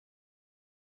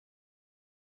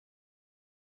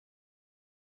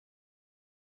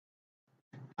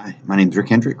Hi, my name is Rick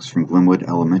Hendricks from Glenwood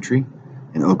Elementary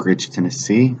in Oak Ridge,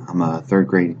 Tennessee. I'm a third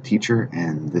grade teacher,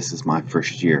 and this is my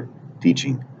first year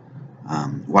teaching.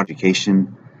 What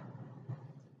education?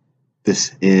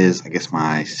 This is, I guess,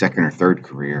 my second or third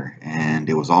career, and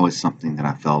it was always something that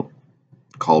I felt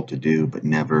called to do, but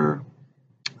never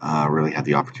really had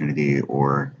the opportunity,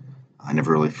 or I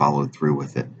never really followed through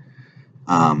with it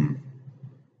um,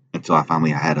 until I finally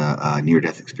had a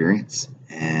near-death experience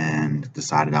and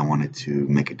decided I wanted to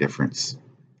make a difference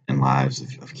in lives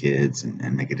of kids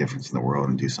and make a difference in the world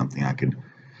and do something I could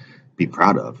be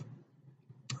proud of.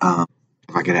 Um,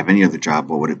 if I could have any other job,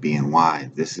 what would it be and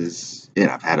why? This is it.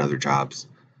 I've had other jobs,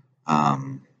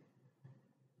 um,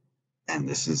 and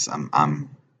this is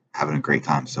I'm having a great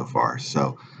time so far.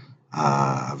 So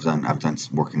I've done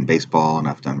some work in baseball, and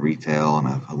I've done retail, and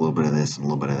I've a little bit of this and a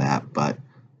little bit of that. But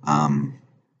um,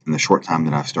 in the short time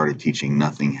that I've started teaching,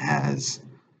 nothing has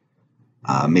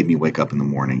made me wake up in the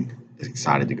morning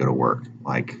excited to go to work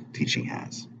like teaching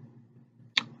has.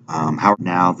 How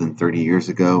now than 30 years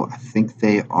ago? I think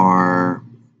they're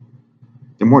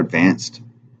more advanced.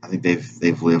 I think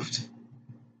they've lived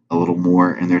a little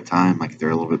more in their time. Like they're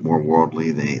a little bit more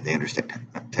worldly. They understand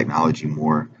technology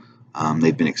more.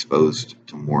 They've been exposed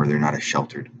to more. They're not as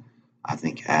sheltered, I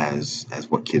think, as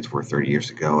what kids were 30 years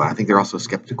ago. I think they're also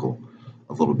skeptical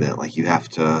a little bit. Like you have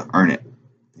to earn it.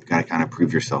 You've got to kind of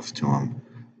prove yourself to them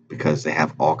because they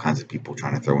have all kinds of people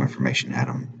trying to throw information at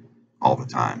them all the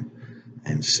time.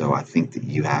 And so I think that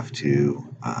you have to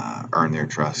earn their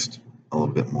trust a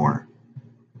little bit more.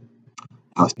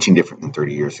 Teaching different than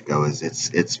 30 years ago is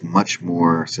it's much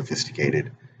more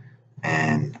sophisticated,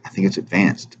 and I think it's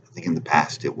advanced. I think in the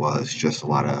past it was just a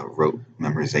lot of rote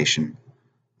memorization,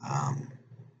 um,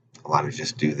 a lot of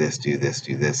just do this, do this,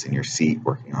 do this in your seat,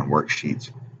 working on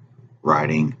worksheets,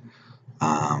 writing,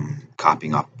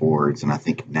 copying off boards. And I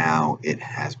think now it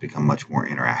has become much more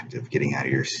interactive, getting out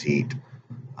of your seat,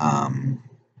 um,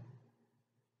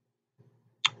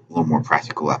 a little more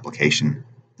practical application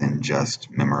than just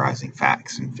memorizing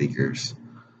facts and figures,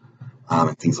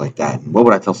 and things like that. And what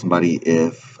would I tell somebody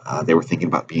if they were thinking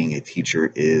about being a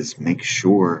teacher? Is make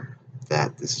sure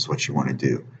that this is what you want to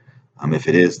do. If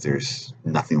it is, there's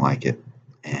nothing like it.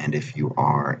 And if you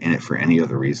are in it for any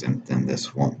other reason, then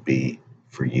this won't be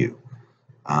for you.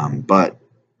 But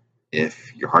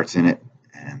if your heart's in it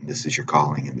and this is your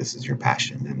calling and this is your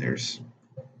passion, then there's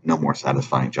no more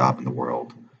satisfying job in the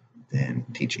world than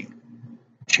teaching.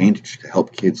 Change to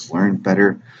help kids learn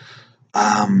better.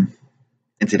 Um,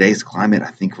 in today's climate,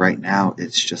 I think right now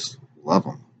it's just love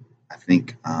them. I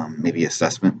think maybe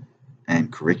assessment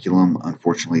and curriculum,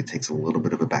 unfortunately, takes a little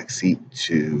bit of a backseat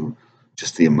to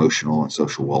just the emotional and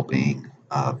social well being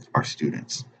of our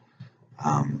students.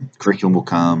 Curriculum will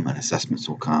come and assessments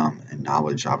will come, and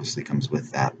knowledge obviously comes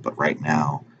with that. But right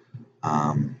now,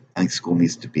 I think school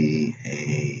needs to be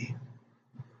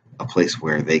a place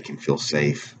where they can feel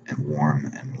safe and warm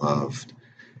and loved.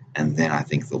 And then I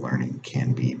think the learning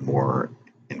can be more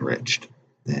enriched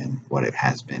than what it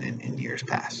has been in years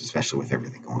past, especially with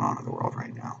everything going on in the world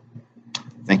right now.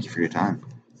 Thank you for your time.